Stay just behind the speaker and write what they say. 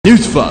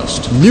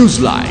Newsfirst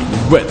Newsline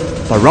with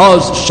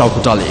Faraz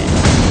Shaukatali.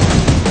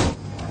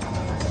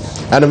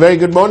 And a very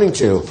good morning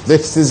to you.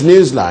 This is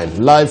Newsline,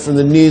 live from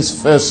the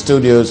Newsfirst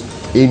studios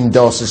in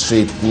Dawson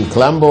Street in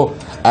Colombo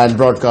and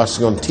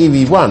broadcasting on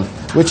TV1,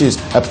 which is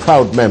a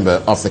proud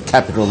member of the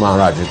Capital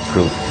Maharaja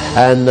Group.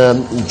 And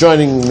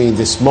joining me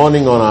this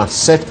morning on our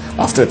set,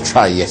 after a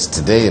try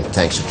yesterday, and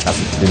thanks to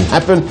traffic it didn't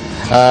happen,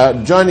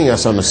 joining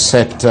us on a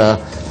set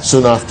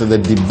soon after the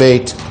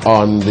debate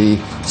on the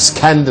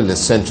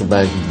scandalous central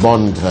bank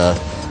bond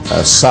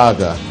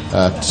saga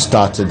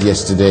started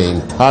yesterday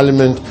in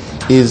Parliament,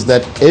 is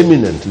that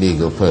eminent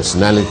legal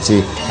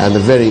personality and the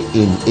very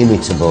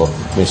inimitable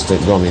Mr.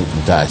 Gomin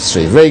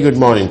Dayasiri. Very good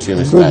morning to you,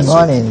 Mr. Dayasiri. Good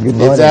morning. Good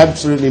morning. It's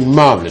absolutely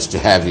marvellous to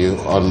have you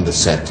on the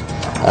set.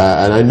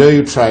 And I know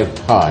you tried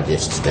hard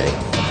yesterday,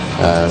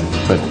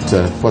 but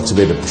what's a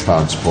bit of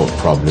transport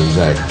problems,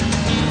 eh?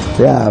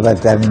 Yeah,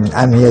 but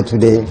I'm here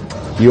today.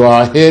 You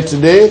are here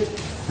today,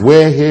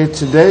 we're here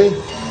today,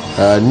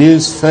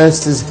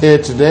 Newsfirst is here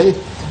today,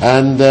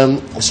 and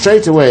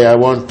straight away I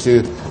want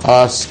to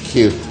ask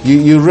you,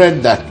 you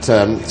read that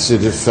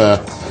sort of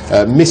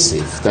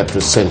missive that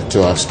was sent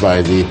to us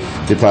by the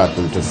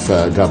Department of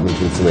Government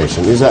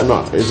Information. Is that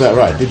not? Is that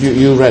right? Did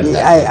you read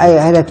that? I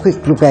had a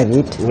quick look at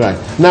it. Right.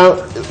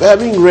 Now,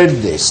 having read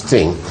this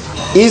thing,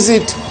 is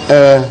it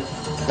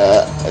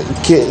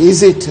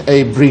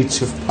a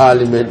breach of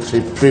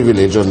parliamentary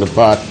privilege on the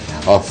part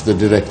of the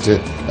Director,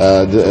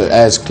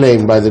 as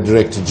claimed by the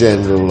Director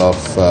General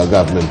of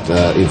Government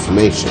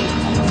Information?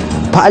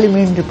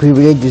 Parliamentary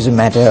privilege is a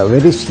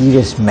very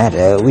serious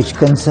matter, which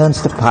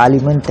concerns the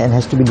Parliament and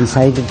has to be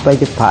decided by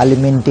the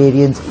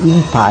parliamentarians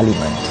in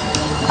Parliament.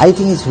 I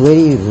think it's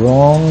very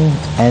wrong,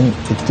 and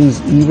it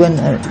is even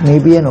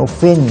maybe an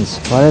offence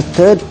for a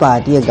third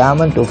party, a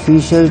government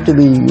official, to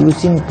be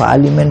using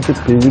parliamentary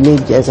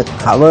privilege as a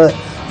cover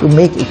to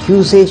make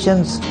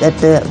accusations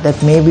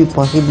that may be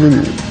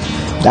possibly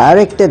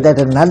directed at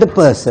another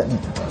person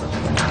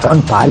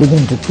on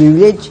parliamentary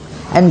privilege,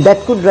 and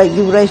that could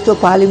give rise to a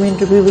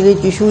parliamentary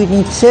privilege issue in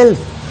itself.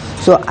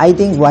 So I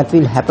think what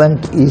will happen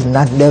is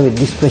not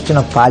this question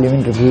of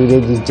parliamentary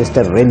privilege is just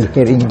a red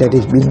herring that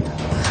is being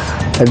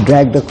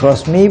dragged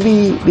across,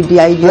 maybe with the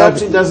idea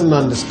perhaps it doesn't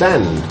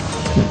understand.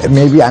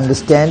 Maybe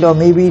understand, or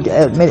maybe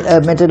a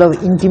method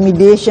of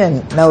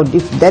intimidation. Now,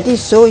 if that is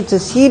so, it's a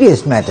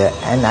serious matter,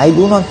 and I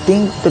do not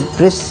think the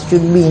press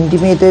should be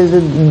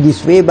intimidated in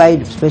this way,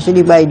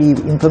 especially by the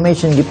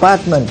information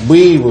department.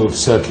 We will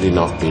certainly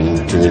not be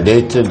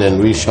intimidated, and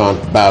we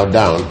shan't bow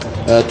down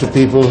to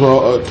people who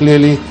are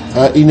clearly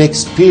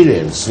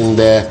inexperienced in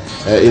their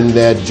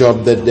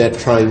job that they're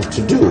trying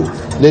to do.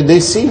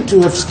 They seem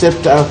to have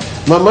stepped out.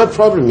 My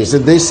problem is that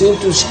they seem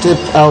to have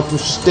stepped out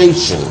of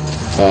station,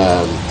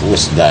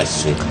 Mr.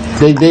 Dayasiri.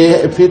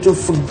 They appear to have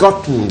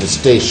forgotten the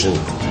station.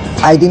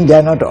 I think they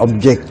are not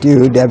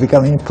objective, they are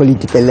becoming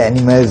political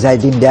animals. I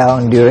think they are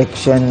on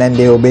direction and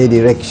they obey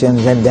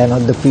directions, and they are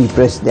not the free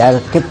press, they are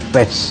a kept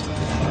press.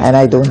 And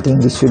I don't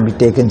think this should be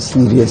taken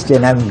seriously,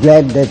 and I'm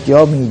glad that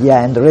your media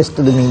and the rest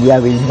of the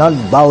media will not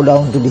bow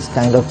down to this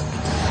kind of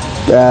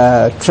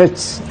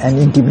threats and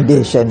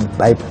intimidation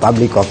by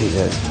public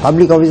officers.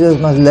 Public officers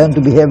must learn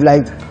to behave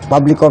like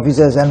public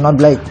officers and not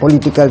like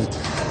political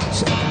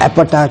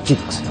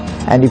apparatchiks.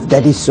 And if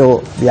that is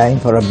so, we are in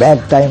for a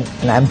bad time,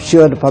 and I'm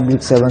sure the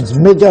public servants,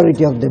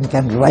 majority of them,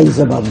 can rise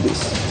above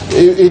this.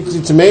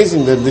 It's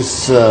amazing that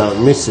this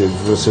missive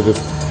sort of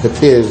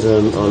appears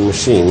on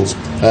machines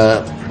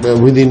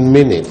within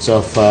minutes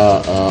of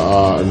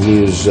our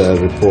news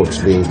reports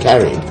being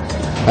carried.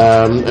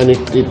 And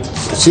it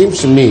seems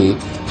to me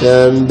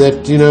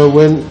that, you know,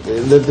 when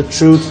the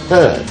truth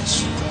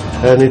hurts,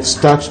 and it's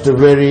touched a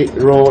very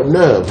raw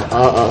nerve,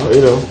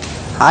 you know.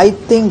 I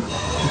think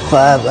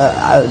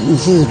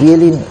this is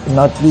really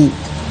not the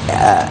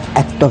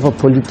act of a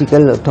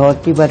political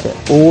authority, but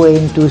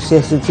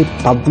over-enthusiastic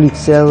public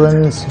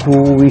servants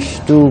who wish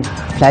to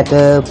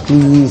flatter,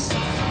 please,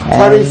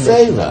 curry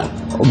favour.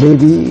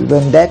 Maybe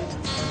even that,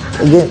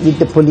 again, with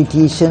the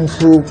politicians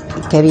who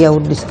carry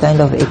out this kind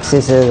of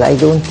excesses. I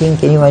don't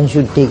think anyone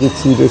should take it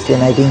seriously,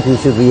 and I think we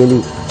should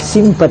really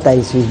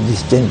sympathize with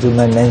this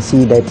gentleman and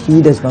see that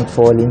he does not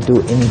fall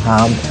into any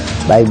harm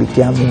by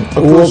becoming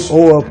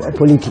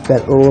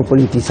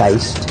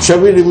over-politicized.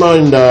 Shall we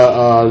remind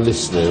our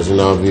listeners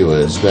and our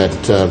viewers that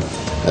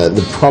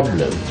the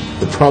problem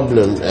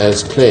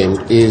as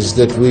claimed is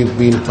that we've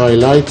been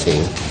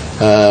highlighting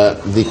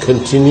the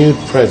continued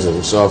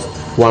presence of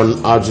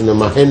one Arjuna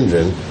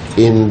Mahendran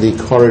in the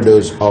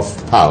corridors of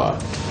power.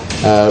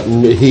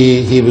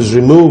 He was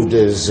removed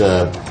as,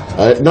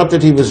 not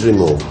that he was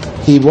removed,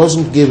 he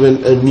wasn't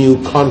given a new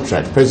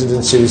contract.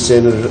 President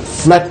Sirisena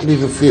flatly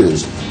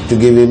refused to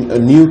give him a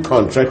new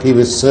contract. He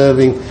was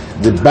serving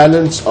the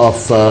balance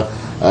of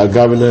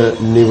Governor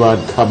Niwad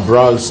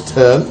Cabral's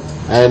term,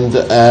 and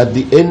at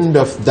the end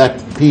of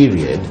that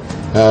period,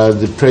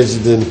 the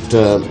President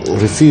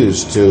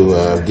refused to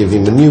give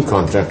him a new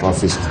contract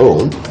of his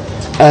own.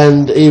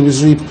 and he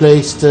was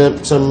replaced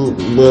about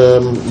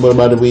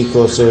a week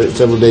or so,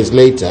 several days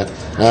later,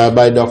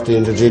 by Dr.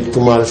 Indrajit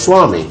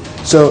Kumaraswamy.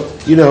 So,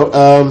 you know,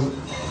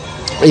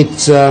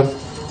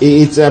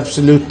 it's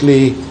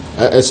absolutely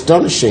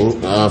astonishing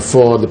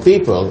for the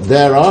people.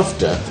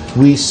 Thereafter,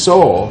 we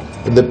saw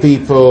the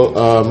people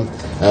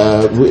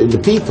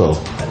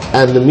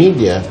and the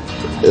media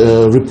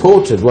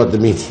reported what the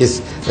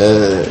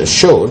media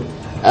showed,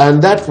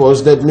 and that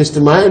was that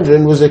Mr.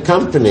 Mahendran was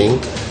accompanying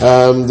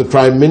the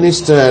Prime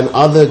Minister and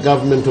other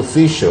government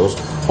officials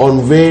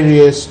on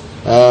various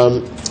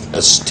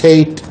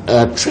state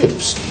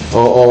trips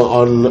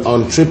or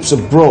on trips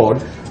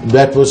abroad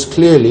that was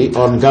clearly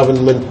on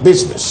government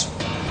business.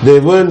 They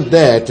weren't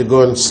there to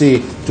go and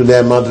see to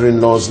their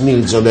mother-in-law's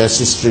needs or their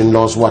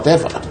sister-in-law's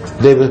whatever.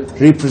 They were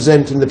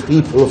representing the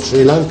people of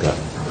Sri Lanka.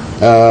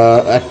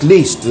 At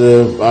least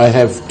I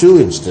have two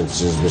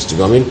instances, Mr.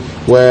 Gomin,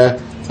 where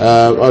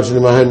Arjuna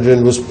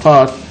Mahendran was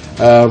part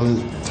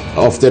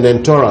of that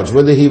entourage.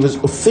 Whether he was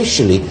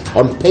officially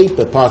on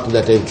paper part of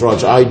that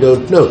entourage, I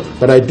don't know.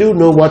 But I do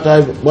know what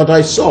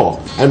I saw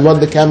and what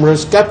the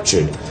cameras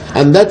captured.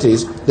 And that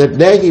is that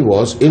there he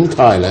was in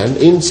Thailand,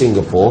 in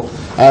Singapore,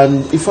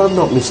 and if I'm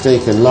not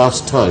mistaken,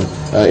 last time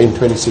in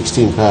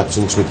 2016, perhaps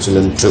in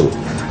Switzerland too.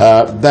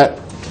 That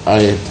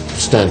I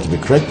stand to be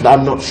correct,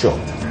 I'm not sure.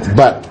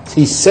 But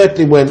he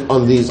certainly went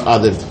on these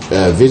other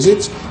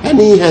visits, and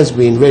he has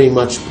been very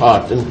much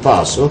part and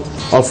parcel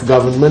of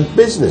government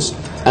business.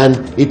 And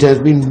it has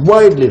been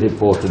widely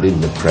reported in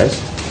the press.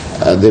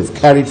 They've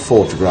carried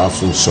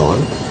photographs and so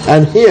on.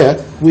 And here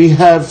we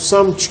have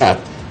some chap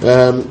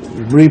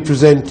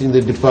representing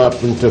the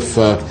Department of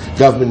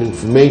Government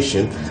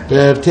Information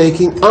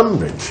taking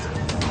umbrage.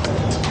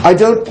 I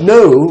don't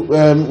know,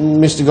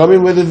 Mr.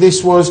 Gomin, whether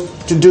this was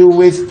to do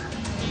with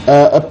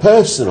a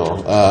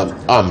personal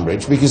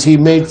umbrage, because he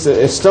made an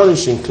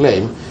astonishing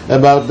claim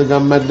about the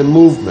Gammadda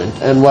movement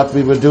and what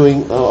we were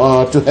doing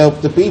to help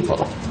the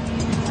people.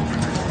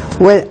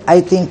 Well, I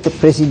think the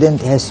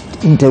President has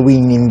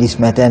intervened in this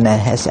matter and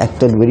has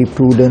acted very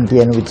prudently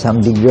and with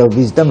some degree of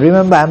wisdom.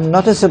 Remember, I'm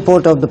not a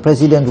supporter of the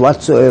President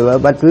whatsoever,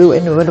 but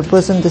when a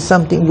person does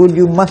something good,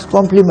 you must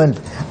compliment.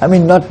 I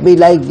mean, not be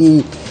like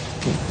the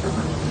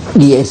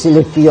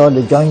SLFP or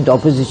the joint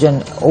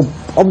opposition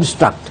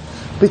obstruct.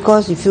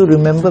 Because if you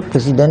remember,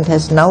 President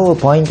has now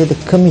appointed a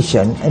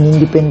commission, an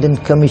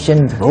independent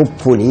commission,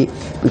 hopefully,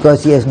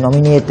 because he has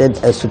nominated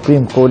a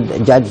Supreme Court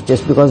judge.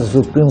 Just because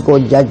a Supreme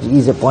Court judge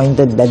is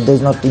appointed, that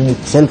does not in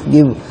itself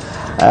give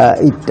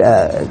a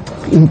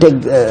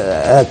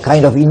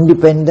kind of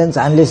independence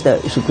unless the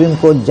Supreme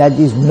Court judge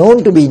is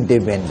known to be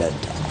independent.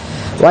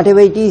 Whatever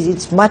it is,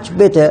 it's much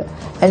better,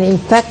 and in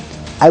fact,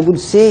 I would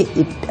say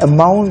it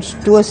amounts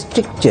to a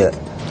stricture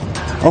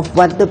of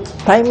what the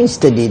Prime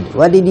Minister did.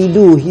 What did he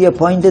do? He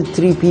appointed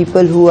 3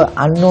 people who were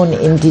unknown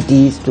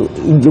entities to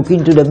look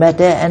into the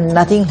matter, and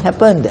nothing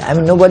happened. I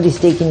mean, nobody's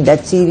taking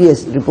that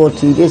report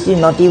seriously,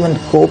 not even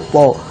COPE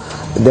or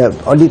the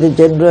Auditor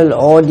General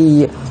or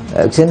the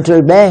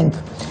Central Bank.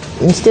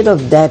 Instead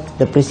of that,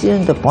 the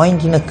President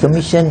appointing a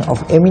commission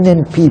of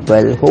eminent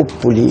people,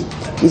 hopefully,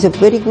 is a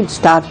very good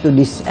start to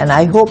this, and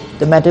I hope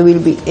the matter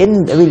will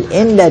end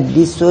at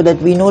this so that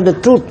we know the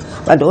truth.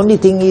 But the only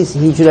thing is,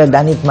 he should have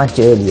done it much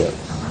earlier.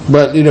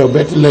 But, you know,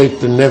 better late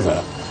than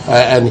never.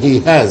 And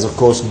he has, of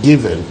course,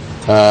 given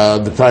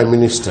the Prime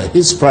Minister,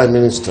 his Prime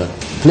Minister,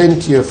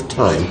 plenty of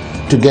time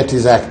to get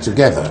his act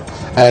together.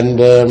 And,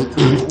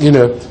 you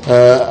know,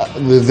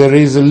 there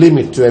is a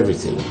limit to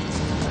everything.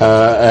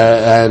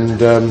 And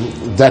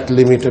that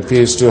limit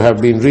appears to have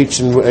been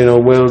reached, and, you know,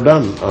 well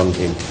done on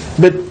him.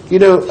 But, you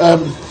know,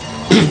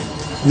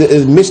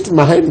 Mr.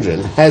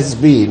 Mahendran has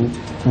been,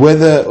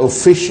 whether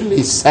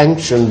officially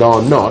sanctioned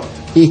or not,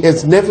 he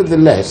has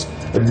nevertheless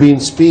been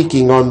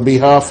speaking on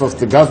behalf of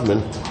the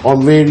government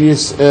on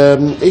various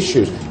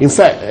issues. In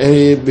fact,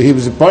 he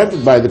was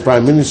appointed by the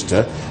Prime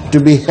Minister to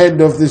be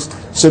head of this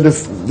sort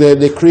of,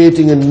 they're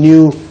creating a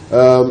new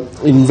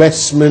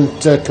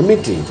investment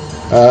committee,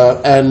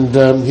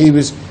 and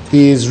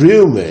he is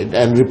rumoured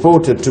and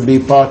reported to be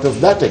part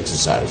of that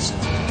exercise.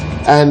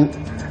 And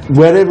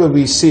wherever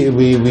we see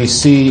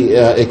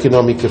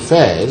economic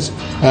affairs,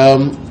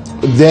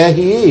 there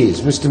he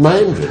is, Mr.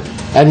 Mahendran.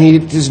 And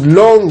it has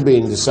long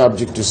been the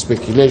subject of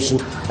speculation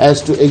as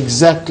to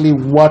exactly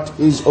what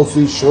his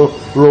official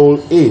role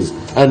is,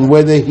 and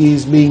whether he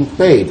is being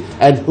paid,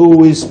 and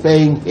who is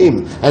paying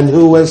him, and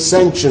who has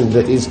sanctioned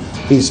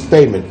his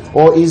payment.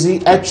 Or is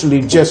he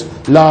actually just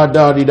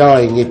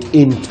la-da-di-daing it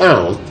in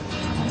town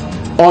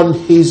on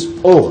his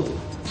own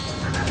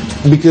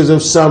because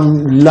of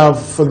some love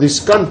for this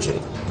country?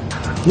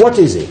 What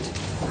is it?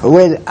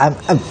 Well,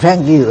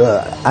 frankly,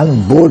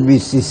 I'm bored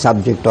with this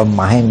subject of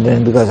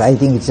Mahendran, because I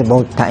think it's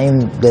about time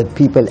that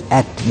people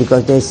act,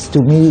 because to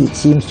me, it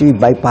seems to be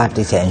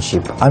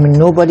bipartisanship. I mean,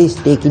 nobody's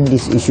taking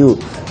this issue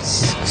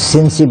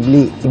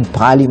sensibly in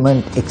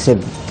Parliament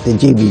except the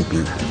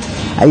JVP.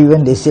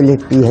 Even the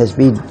SLFP has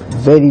been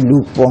very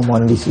lukewarm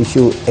on this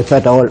issue. If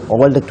at all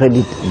the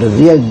credit, the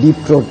real deep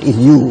throat is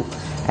you.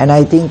 and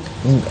I think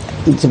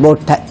it's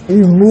about time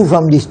we move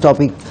from this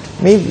topic.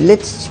 May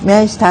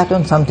I start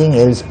on something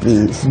else,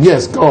 please?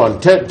 Yes, go on.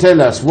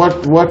 Tell us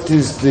what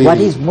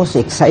is most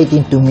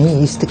exciting to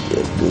me is the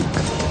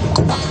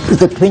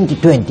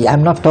 2020.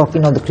 I'm not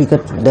talking of the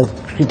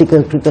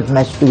critical cricket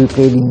match to be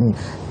played in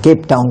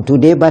Cape Town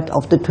today, but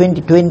of the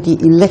 2020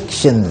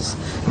 elections.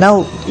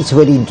 Now, it's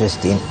very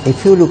interesting.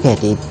 If you look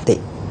at it, the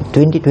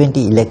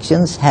 2020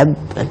 elections have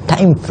a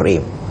time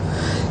frame.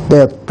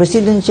 The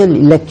presidential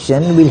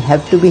election will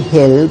have to be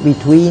held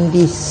between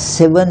the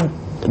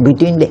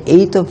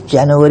 8th of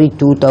January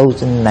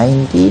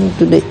 2019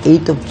 to the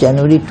 8th of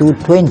January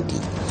 2020.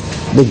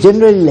 The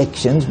general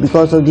elections,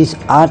 because of this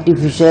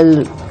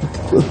artificial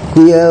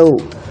queer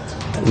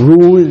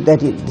rule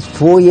that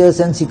 4 years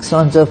and 6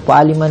 months of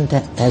parliament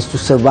has to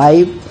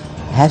survive,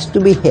 has to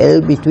be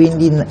held between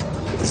the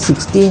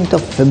 16th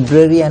of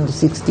February and the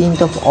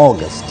 16th of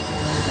August.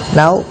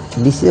 Now,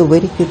 this is a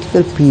very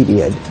critical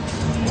period.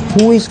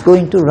 Who is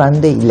going to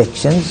run the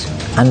elections?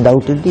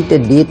 Undoubtedly, the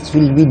dates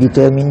will be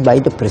determined by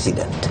the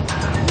president.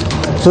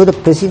 So the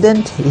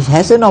president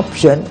has an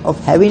option of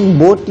having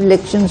both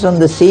elections on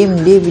the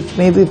same day, which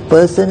may be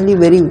personally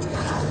very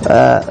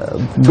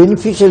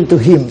beneficial to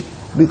him,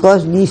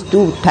 because these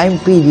two time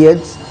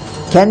periods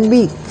can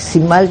be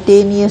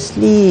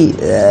simultaneously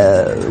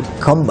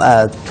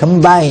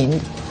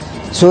combined,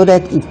 so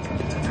that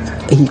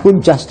he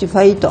could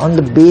justify it on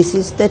the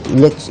basis that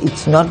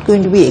it's not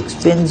going to be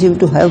expensive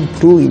to have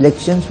two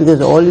elections,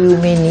 because all you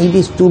may need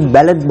is two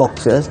ballot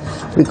boxes,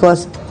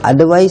 because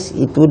otherwise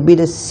it would be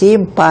the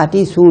same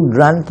parties who would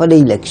run for the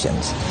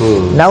elections.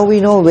 Now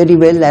we know very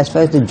well, as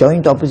far as the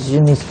joint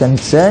opposition is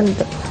concerned,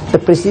 the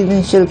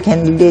presidential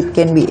candidate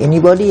can be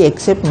anybody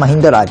except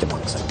Mahinda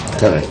Rajapaksa.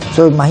 Correct.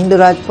 So Mahinda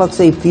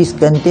Rajapaksa, if he is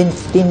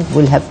contesting,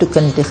 will have to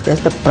contest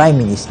as the Prime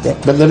Minister.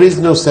 But there is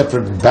no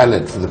separate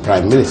ballot for the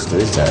Prime Minister,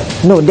 is there?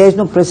 No, there is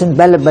no present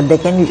ballot, but there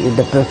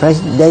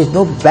is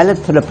no ballot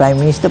for the Prime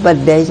Minister,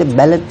 but there is a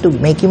ballot to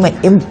make him an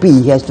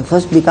MP. He has to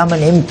first become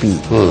an MP.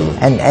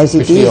 And as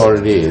it is, he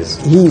already is.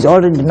 He is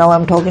already, now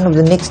I'm talking of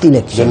the next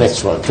election. The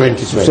next one,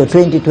 2020. So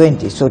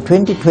 2020. So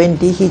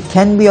 2020, he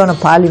can be on a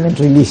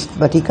parliamentary list,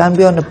 but he can't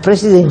be on a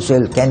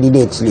presidential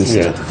candidates list.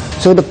 Yeah.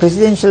 So the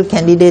presidential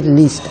candidate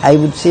list, I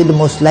would say the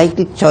most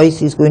likely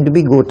choice is going to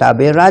be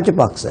Gotabaya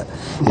Rajapaksa.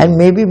 And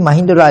maybe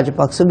Mahinda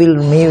Rajapaksa will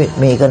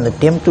make an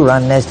attempt to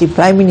run as the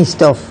Prime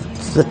Minister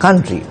of the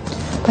country.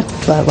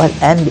 But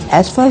and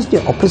as far as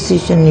the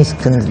opposition is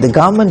concerned, the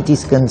government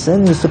is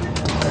concerned, Mr.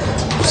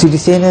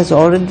 Sirisena has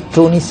already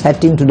thrown his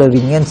hat into the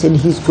ring and said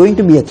he's going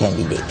to be a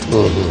candidate.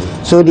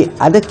 So the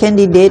other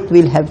candidate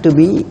will have to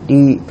be,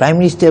 the Prime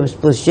Minister's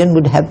position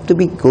would have to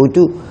be go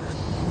to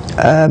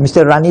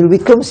Mr. Ranil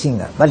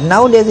Wickremesinghe. But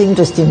now there's an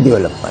interesting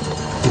development.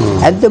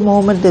 At the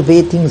moment, the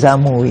way things are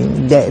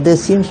moving, there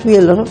seems to be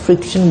a lot of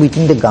friction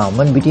within the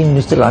government, between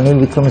Mr. Ranil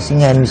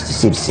Wickremesinghe and Mr.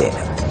 Sirisena.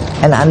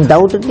 And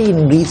undoubtedly,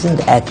 in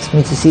recent acts,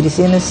 Mr.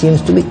 Sirisena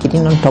seems to be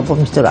getting on top of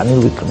Mr.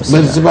 Ranil Wickremesinghe.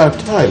 But it's about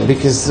time,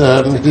 because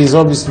he's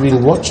obviously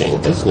been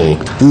watching, hasn't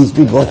he? He's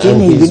been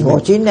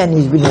watching, and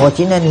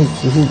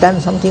he's done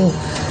something.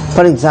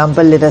 For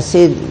example, let us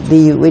say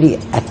the very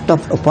act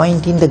of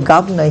appointing the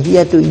governor, he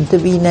had to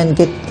intervene and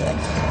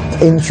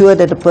ensure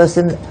that a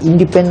person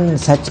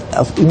independence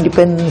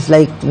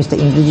like Mr.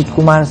 Indrajit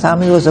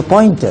Kumarasamy was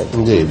appointed.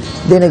 Indeed.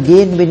 Then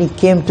again, when it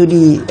came to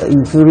the,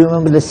 if you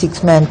remember the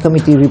 6-man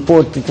committee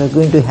report, which was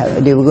going to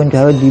have, they were going to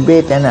have a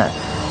debate and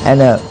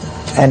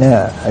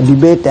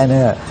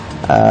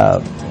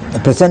a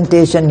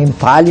presentation in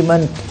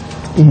Parliament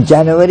in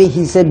January,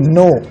 he said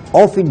no,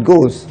 off it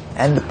goes,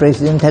 and the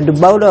President had to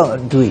bow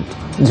down to it.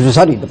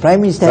 Sorry, the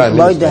Prime Minister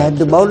had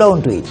to bow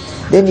down to it.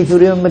 Then if you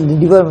remember the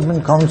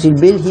Development Council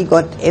Bill, he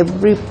got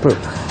every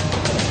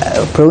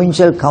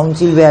provincial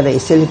council where the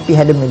SLP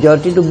had a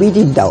majority to beat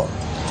it down.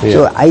 Yeah.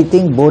 So I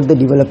think both the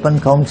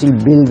Development Council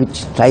Bill,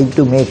 which tried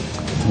to make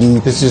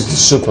this is the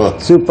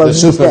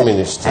super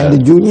minister and the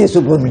junior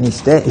super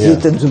minister,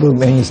 assistant super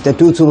minister,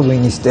 two super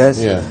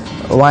ministers,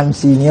 one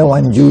senior,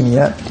 one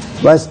junior,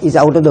 is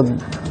out of the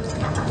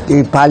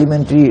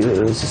parliamentary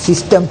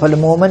system for the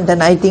moment,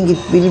 and I think it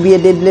will be a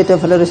dead letter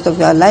for the rest of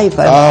our life.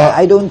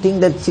 I don't think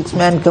that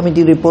 6-man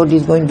committee report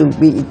is going to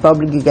be, it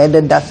probably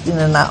gathered dust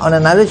on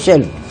another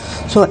shelf.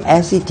 So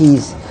as it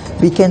is,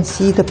 we can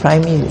see the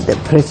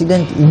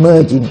President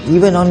emerging,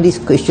 even on this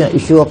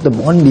issue of the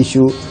bond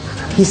issue.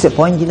 His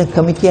appointing a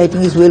committee, I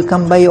think, is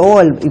welcomed by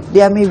all. If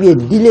there may be a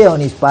delay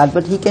on his part,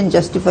 but he can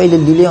justify the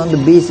delay on the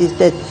basis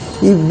that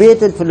he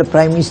waited for the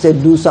Prime Minister to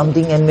do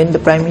something, and when the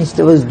Prime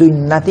Minister was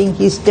doing nothing,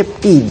 he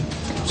stepped in.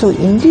 So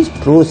in this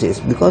process,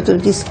 because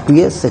of this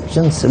queer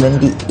section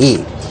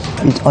 70A,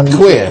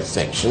 queer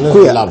section, that's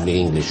a lovely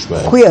English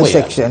word. Queer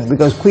section,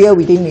 because queer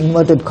within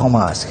inverted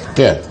commas.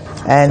 Yeah.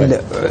 And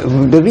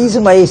the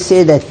reason why I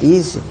say that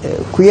is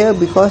queer,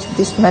 because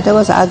this matter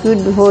was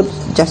argued before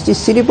Justice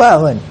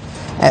Siripavan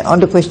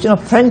on the question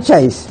of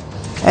franchise.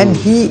 And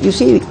you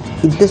see,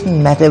 it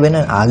doesn't matter when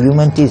an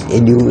argument is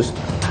adduced,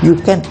 you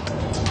can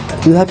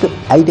You have to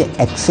either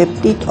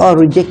accept it or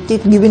reject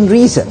it given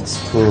reasons.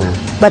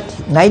 But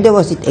neither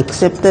was it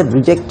accepted,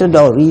 rejected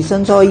or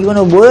reasons or even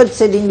a word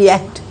said in the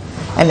act.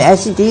 And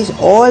as it is,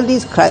 all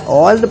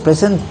the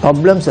present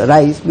problems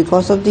arise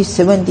because of the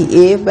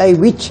 70A, by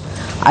which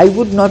I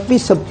would not be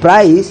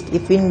surprised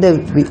if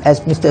as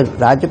Mr.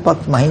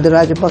 Mahinda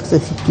Rajapaksa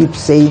keeps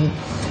saying,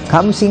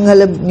 come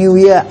Sinhala New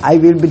Year, I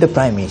will be the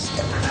Prime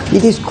Minister.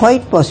 It is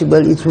quite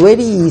possible, it's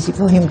very easy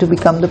for him to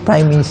become the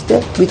Prime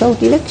Minister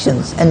without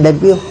elections, and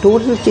that be a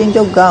total change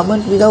of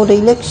government without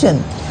an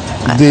election.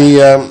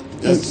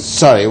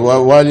 Sorry,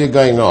 while you're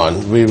going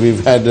on,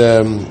 we've had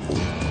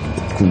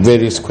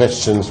various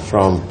questions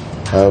from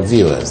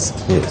viewers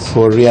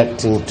who are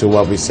reacting to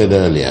what we said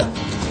earlier.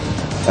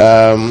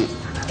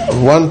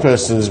 One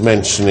person is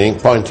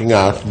pointing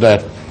out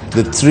that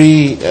the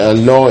 3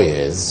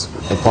 lawyers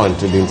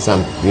appointed in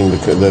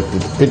the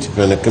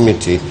Pitipana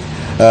committee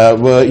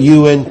were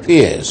UN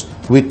peers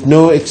with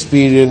no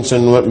experience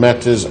on what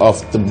matters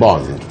of the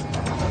bond.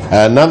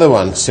 Another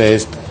one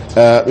says,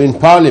 in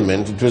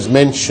Parliament it was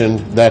mentioned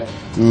that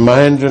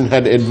Mahendran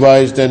had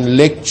advised and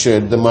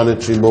lectured the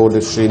Monetary Board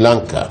of Sri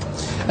Lanka.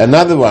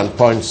 Another one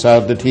points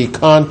out that he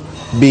can't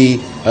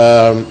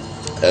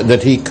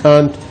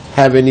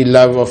have any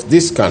love of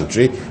this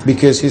country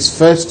because his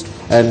first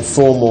and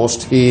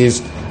foremost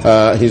his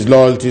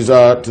loyalties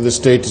are to the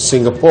state of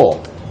Singapore.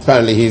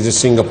 Apparently he's a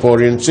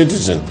Singaporean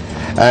citizen.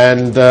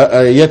 And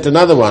yet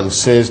another one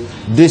says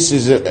this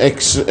is an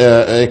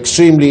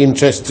extremely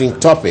interesting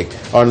topic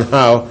on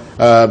how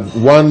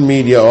one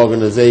media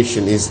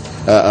organization is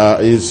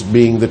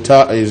being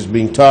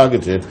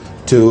targeted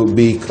to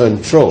be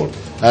controlled,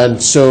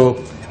 and so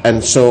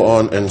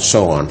on and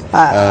so on.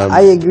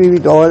 I agree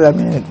with all. I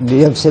mean,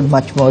 you have said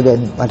much more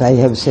than what I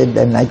have said,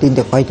 and I think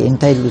they're quite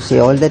entitled to say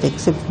all that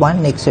except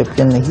one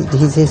exception.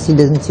 He says he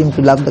doesn't seem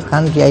to love the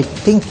country. I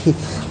think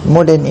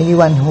more than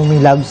anyone whom he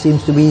loves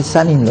seems to be his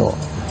son-in-law.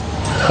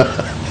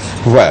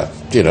 Well,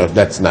 you know,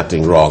 that's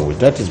nothing wrong with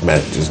that. He's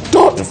married to his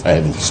daughter, for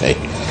heaven's sake.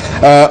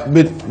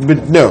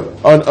 But no,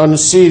 on a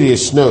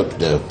serious note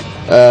though,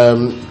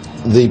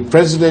 the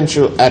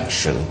presidential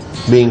action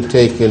being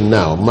taken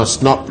now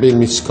must not be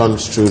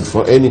misconstrued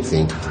for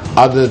anything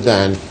other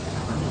than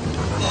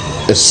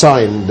a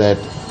sign that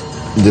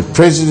the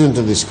president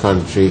of this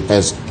country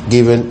has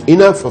given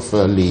enough of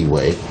a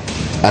leeway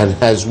and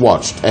has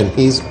watched, and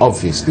he's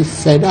obviously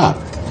fed up.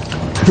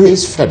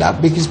 He's fed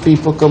up because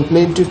people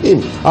complain to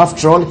him.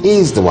 After all,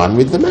 he's the one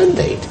with the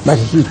mandate. But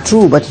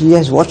he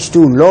has watched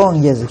too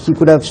long. He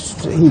could have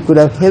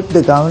helped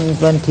the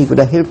government. He could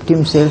have helped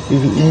himself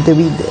if he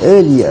intervened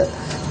earlier.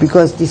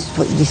 Because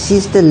this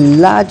is the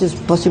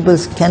largest possible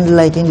scandal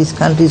I think this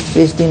country has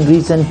faced in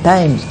recent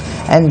times,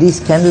 and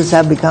these scandals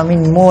are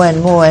becoming more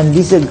and more. And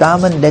this is a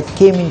government that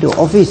came into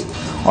office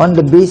on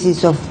the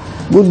basis of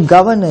good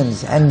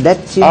governance, and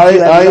that seems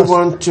I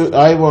want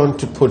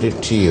to put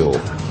it to you.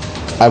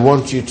 I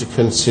want you to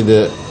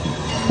consider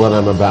what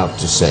I'm about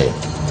to say.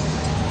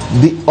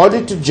 The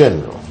Auditor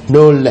General,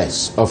 no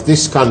less, of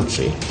this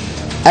country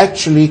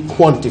actually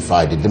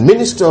quantified it. The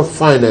Minister of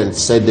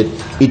Finance said that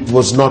it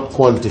was not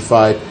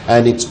quantified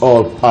and it's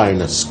all pie in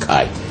the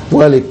sky.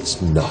 Well,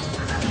 it's not.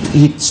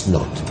 It's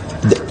not.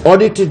 The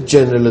Auditor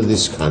General of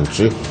this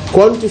country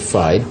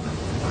quantified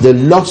the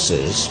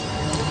losses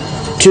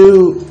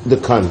to the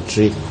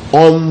country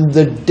on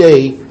the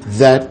day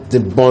that the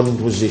bond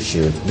was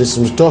issued. This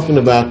was talking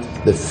about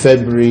the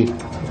February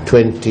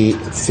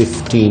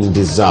 2015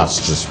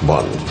 disastrous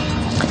bond.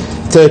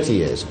 30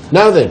 years.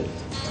 Now then,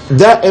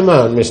 that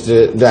amount,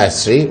 Mr.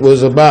 Dayasiri,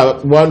 was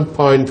about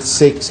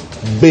 1.6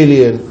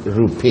 billion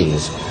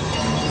rupees.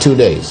 2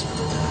 days.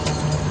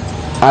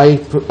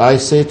 I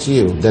say to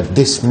you that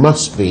this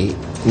must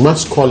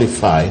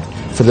qualify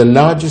for the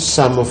largest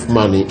sum of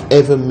money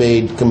ever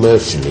made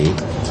commercially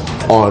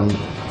on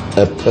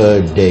a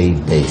per day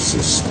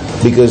basis,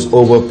 because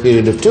over a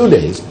period of 2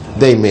 days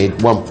they made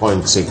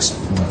 1.6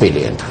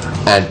 billion,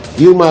 and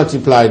you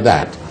multiply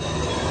that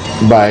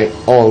by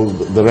all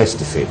the rest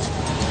of it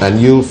and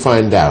you'll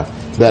find out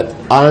that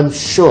I'm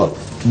sure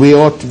we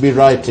ought to be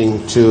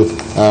writing to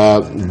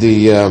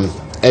the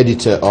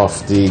editor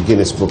of the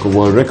Guinness Book of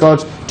World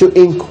Records to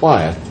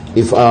inquire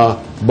if our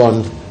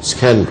bond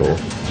scandal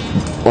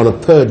on a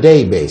per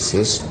day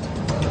basis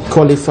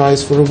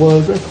qualifies for a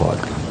world record.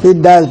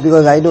 It does,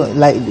 because I don't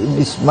like,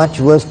 it's much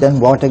worse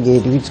than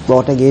Watergate. If it's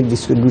Watergate,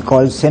 this would be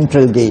called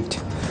Central Gate.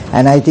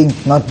 And I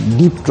think not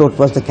Deep Throat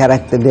was the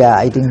character there.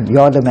 I think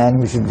you're the man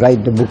who should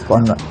write the book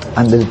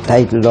under the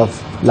title of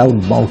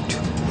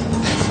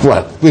Loudmouth.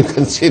 Well, we'll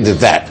consider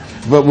that.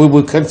 But we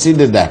will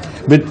consider that.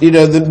 But, you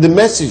know, the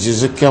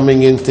messages are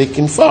coming in thick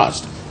and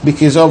fast,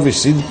 because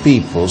obviously the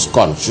people's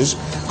conscience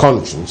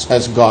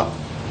has got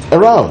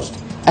aroused.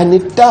 And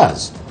it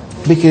does.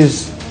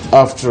 Because,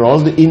 after all,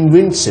 the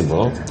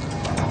Invincible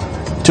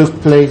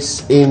took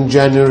place in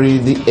January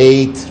the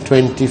 8th,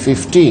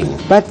 2015.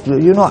 But,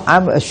 you know,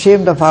 I'm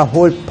ashamed of our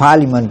whole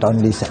parliament on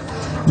this,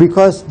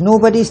 because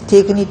nobody's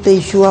taken the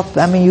issue up.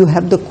 I mean, you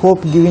have the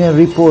Court giving a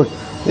report.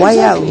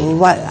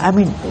 I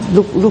mean,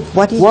 look,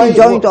 what is the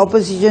joint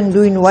opposition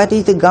doing? What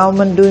is the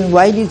government doing?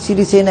 Why did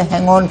Sirisena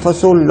hang on for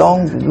so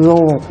long,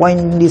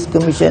 appointing this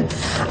commission?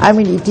 I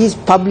mean, it is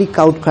public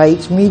outcry,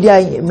 it's media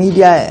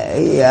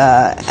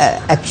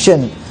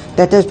action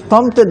that has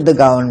prompted the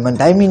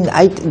government. I mean,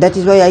 that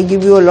is why I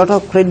give you a lot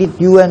of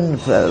credit, you and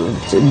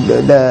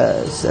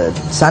the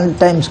Sun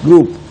Times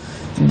group.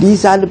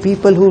 These are the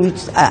people who,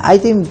 I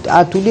think,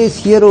 are today's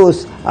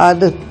heroes, are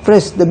the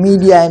press, the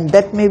media, and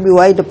that may be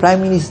why the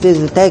Prime Minister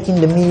is attacking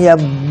the media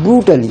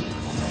brutally.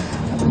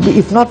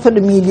 If not for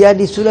the media,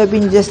 this would have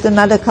been just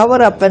another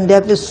cover-up, and there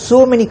have been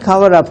so many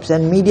cover-ups,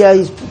 and media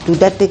is, to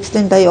that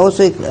extent, I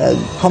also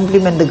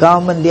compliment the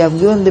government. They have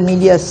given the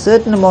media a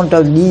certain amount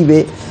of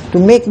leeway to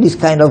make this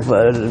kind of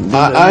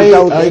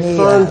I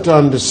can't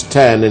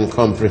understand and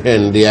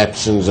comprehend the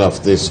actions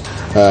of this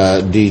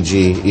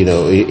DG, you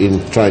know, in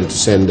trying to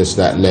send us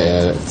that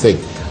thing.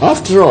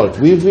 After all,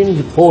 we've been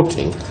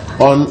reporting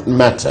on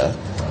matter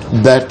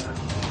that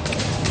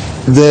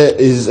there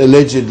is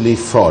allegedly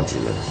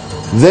fraudulent.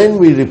 Then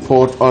we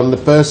report on the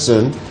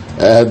person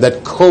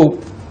that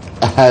COPE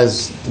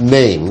has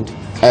named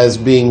as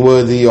being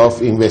worthy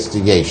of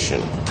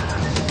investigation.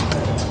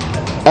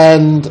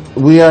 And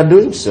we are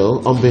doing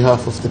so on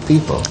behalf of the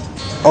people.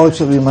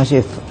 Also, we must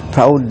be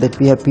proud that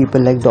we have people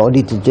like the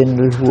Auditor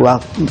General who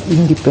are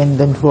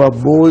independent, who are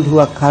bold, who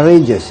are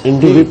courageous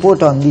to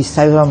report on this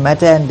type of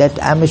matter, and that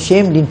I'm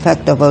ashamed, in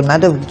fact, of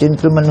another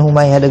gentleman whom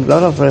I had a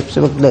lot of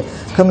respect, the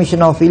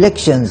Commissioner of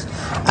Elections.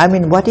 I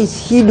mean, what is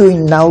he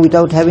doing now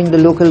without having the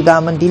local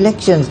government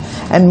elections?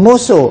 And more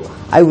so,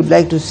 I would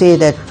like to say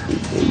that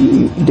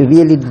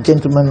the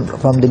gentleman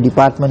from the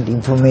Department of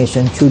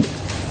Information should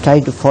try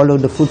to follow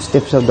the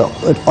footsteps of the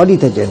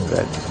Auditor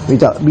General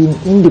without being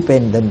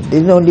independent.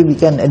 Then only we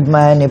can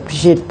admire and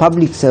appreciate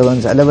public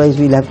servants. Otherwise,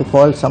 we'll have to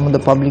call some of the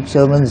public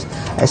servants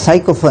as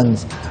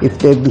sycophants if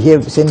they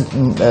send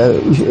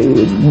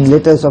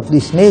letters of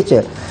this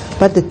nature.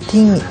 But the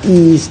thing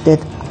is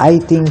that I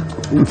think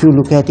if you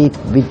look at it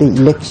with the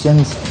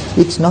elections,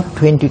 it's not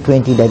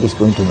 2020 that is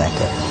going to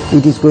matter.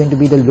 It is going to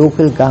be the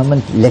local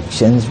government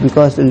elections,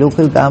 because the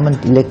local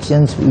government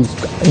elections,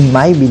 in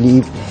my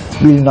belief,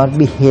 will not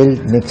be held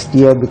next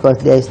year, because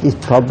there is this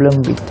problem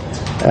with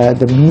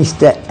the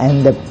minister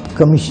and the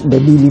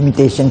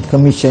delimitation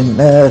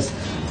commissioners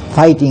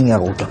fighting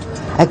out.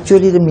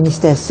 Actually, the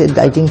minister has said,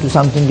 I think, to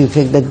something to the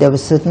effect that there were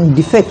certain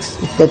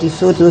defects. If that is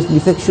so, those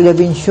defects should have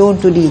been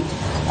shown to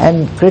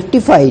and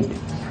rectified.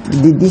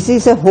 This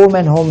is a home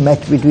and home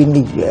match between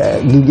the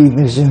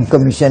delimitation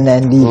commission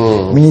and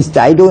the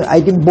minister.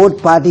 I think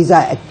both parties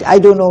are. I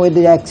don't know whether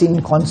they are acting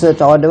in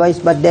concert or otherwise,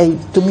 but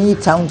to me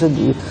it sounds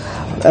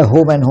a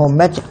home and home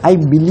match. I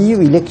believe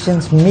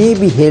elections may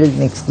be held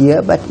next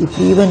year, but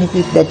even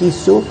if that is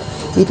so,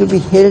 it will be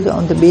held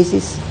on the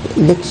basis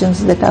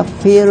elections that are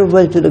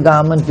favourable to the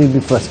government will be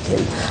first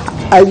held.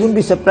 I wouldn't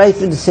be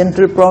surprised if the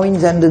central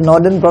province and the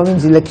northern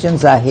province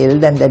elections are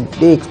held and that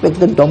they expect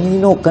the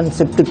domino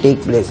concept to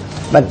take place.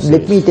 But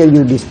let me tell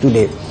you this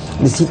today.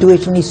 The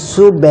situation is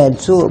so bad,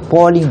 so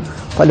appalling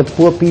for the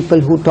poor people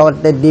who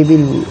thought that they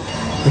will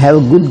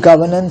have good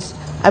governance.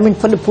 I mean,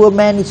 for the poor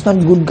man, it's not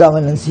good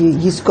governance.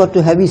 He's got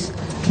to have his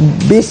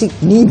basic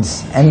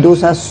needs, and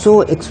those are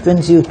so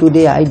expensive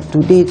today.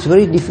 Today, it's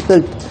very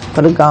difficult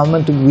for the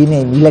government to win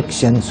an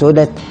election. So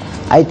that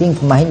I think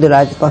Mahinda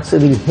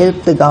Rajapaksa will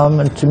help the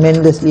government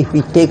tremendously if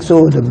he takes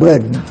over the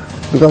burden.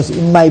 Because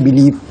in my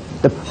belief,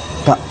 the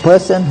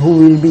person who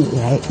will be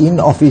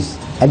in office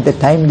at the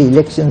time the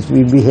elections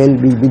will be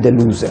held will be the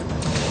loser.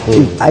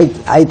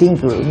 I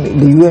think the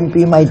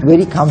UNP might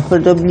very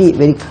comfortably,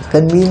 very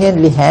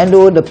conveniently hand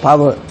over the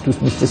power to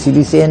Mr.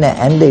 Sirisena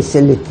and the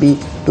SLFP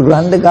to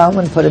run the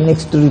government for the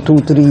next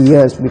 2-3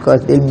 years,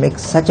 because they'll make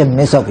such a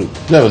mess of it.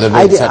 No, they've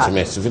made such a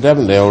mess of it,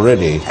 haven't they,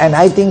 already? And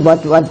I think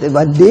what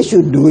they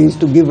should do is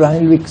to give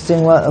Ranil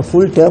Wickremesinghe a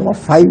full term of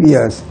 5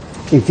 years.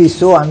 If he's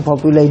so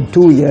unpopular in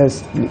 2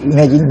 years,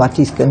 imagine what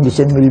his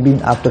condition will be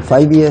after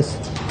 5 years.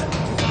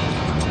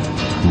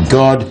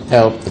 God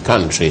help the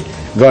country.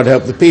 God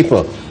help the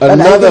people.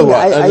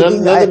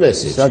 Another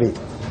message. Sorry.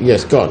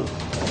 Yes, go on.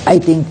 I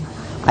think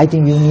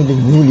you need a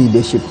new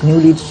leadership. New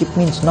leadership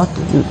means not...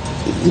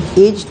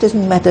 age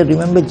doesn't matter.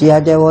 Remember, J.R.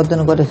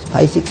 Jayawardena got a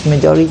 5-6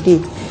 majority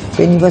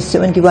when he was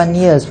 71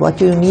 years. What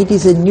you need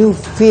is a new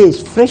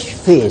face, fresh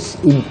face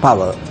in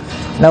power.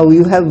 Now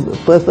you have a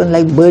person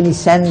like Bernie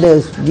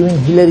Sanders giving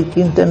Hillary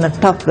Clinton a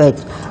tough match,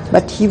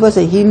 but he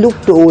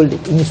looked old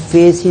in his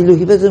face. He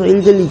was an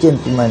elderly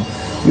gentleman.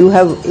 You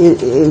have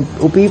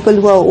people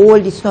who are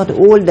old. It's not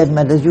old that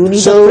matters. You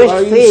need a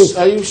fresh face.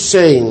 Are you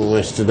saying,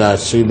 Mr.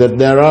 Dayasiri, that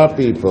there are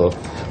people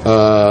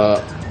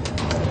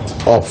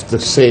of the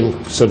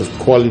same sort of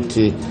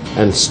quality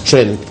and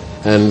strength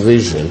and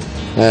vision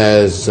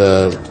as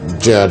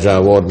J.R.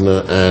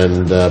 Jayawardena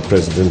and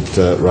President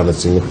Ranil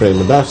Singh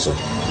Premadasa?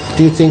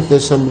 Do you think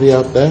there's somebody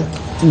out there?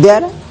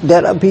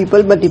 There are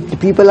people, but if the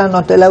people are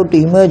not allowed to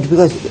emerge,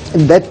 because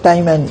at that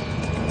time and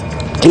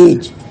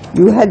age,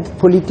 You had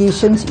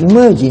politicians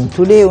emerging.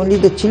 Today only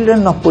the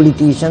children of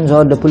politicians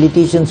or the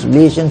politicians'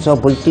 relations or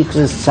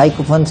politicians'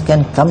 sycophants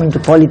can come into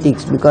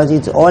politics, because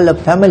it's all a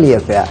family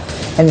affair.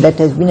 And that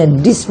has been a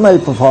dismal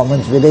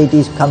performance, whether it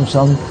comes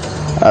from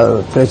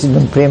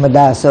President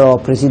Premadasa or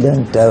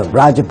President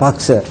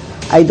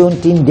Rajapaksa. I don't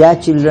think their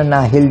children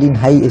are held in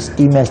high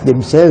esteem as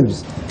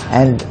themselves.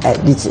 And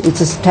it's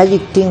a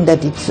tragic thing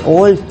that it's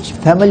all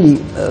family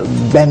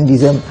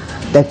bandism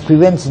that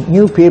prevents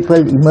new people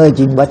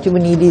emerging. What you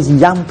need is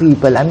young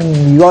people. I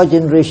mean, your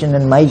generation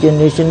and my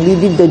generation, we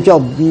did the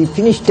job. We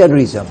finished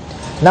terrorism.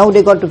 Now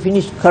they got to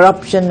finish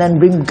corruption and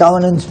bring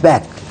governance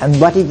back. And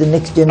what is the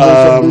next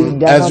generation doing?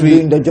 They are not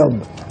doing the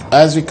job.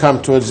 As we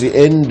come towards the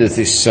end of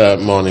this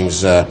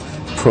morning's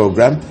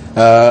program,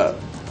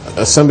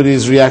 somebody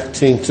is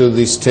reacting to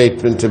the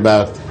statement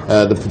about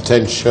the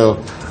potential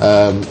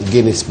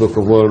Guinness Book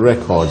of World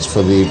Records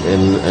for the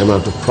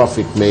amount of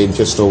profit made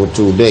just over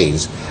 2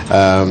 days,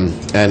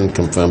 and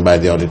confirmed by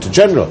the Auditor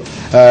General.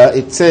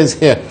 It says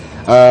here,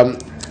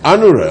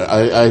 Anura,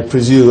 I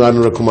presume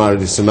Anura Kumari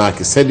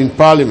Dissanayake, said in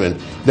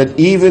Parliament that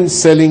even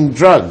selling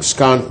drugs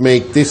can't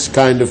make this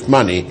kind of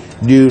money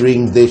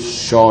during this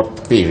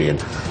short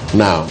period.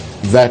 Now,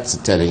 that's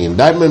a telling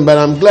indictment, but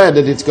I'm glad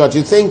that it's got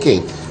you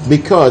thinking,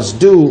 because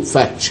do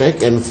fact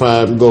check and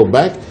go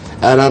back,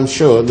 and I'm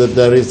sure that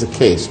there is a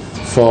case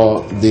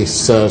for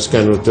this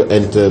scandal to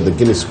enter the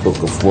Guinness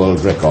Book of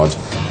World Records.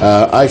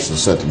 I shall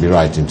certainly be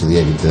writing to the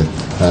editor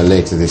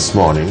later this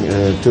morning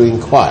to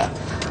inquire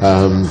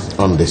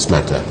on this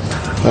matter.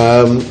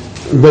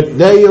 But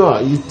there you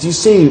are. You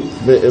see,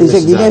 it's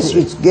a Guinness,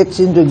 which gets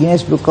into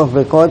Guinness Book of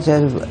Records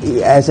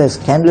as a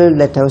scandal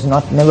that was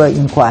never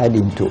inquired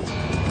into.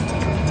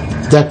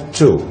 That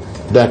too.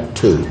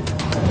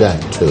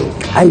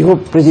 I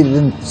hope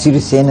President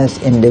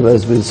Sirisena's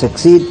endeavours will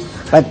succeed.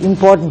 But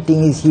important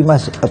thing is he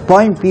must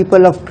appoint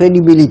people of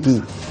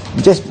credibility.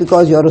 Just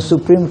because you are a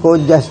Supreme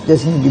Court just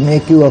doesn't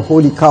make you a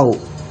holy cow.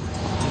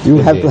 You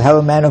have to have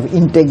a man of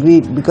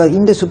integrity, because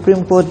in the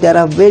Supreme Court there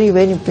are very,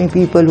 very many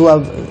people who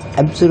have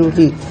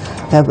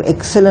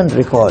excellent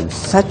records.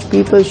 Such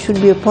people should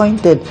be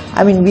appointed.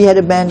 I mean, we had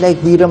a man like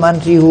Veera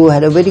Mantri who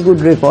had a very good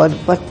record,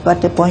 but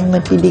what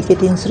appointment did he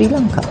get in Sri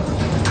Lanka?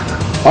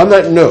 On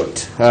that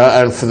note,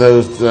 and for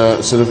those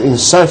sort of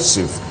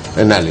incisive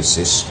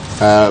analysis,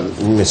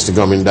 Mr.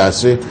 Gomin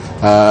Dayasiri,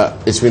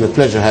 it's been a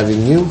pleasure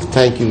having you.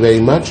 Thank you very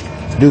much.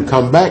 Do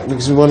come back,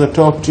 because we want to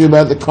talk to you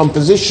about the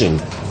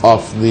composition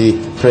of the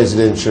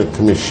Presidential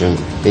Commission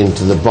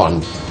into the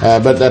bond.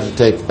 But that will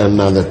take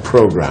another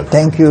program.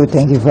 Thank you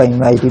for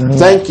inviting me.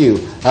 Thank you.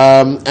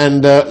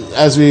 And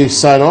as we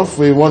sign off,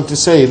 we want to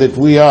say that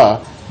we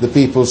are the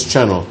People's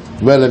Channel,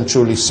 well and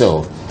truly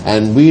so.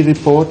 And we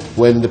report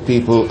when the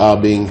people are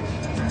being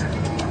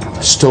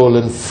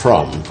stolen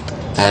from.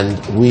 And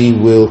we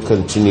will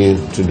continue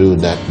to do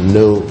that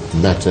no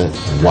matter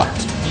what.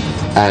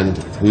 And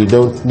we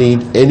don't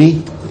need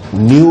any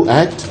new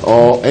act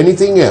or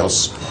anything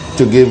else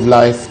to give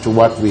life to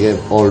what we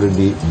have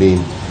already been,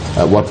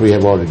 what we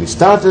have already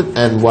started,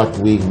 and what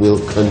we will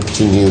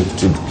continue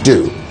to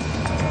do.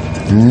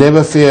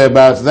 Never fear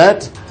about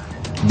that.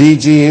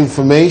 DG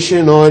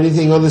information or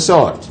anything of the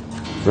sort.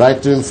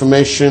 Right to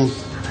information,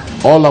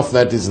 all of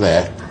that is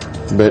there.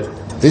 But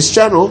this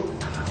channel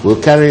will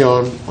carry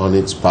on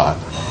its path,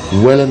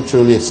 well and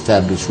truly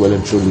established, well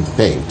and truly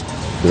paved.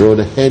 The road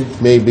ahead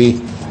may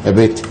be a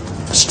bit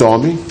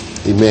stormy,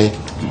 it may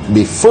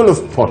be full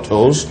of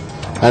potholes,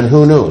 and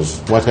who knows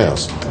what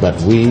else, but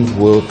we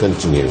will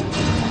continue.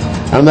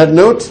 On that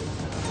note,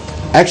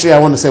 actually I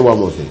want to say one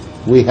more thing.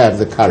 We have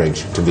the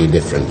courage to be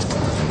different.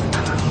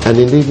 And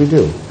indeed we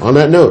do. On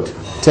that note,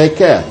 take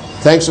care.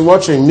 Thanks for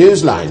watching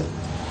Newsline.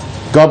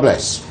 God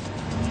bless.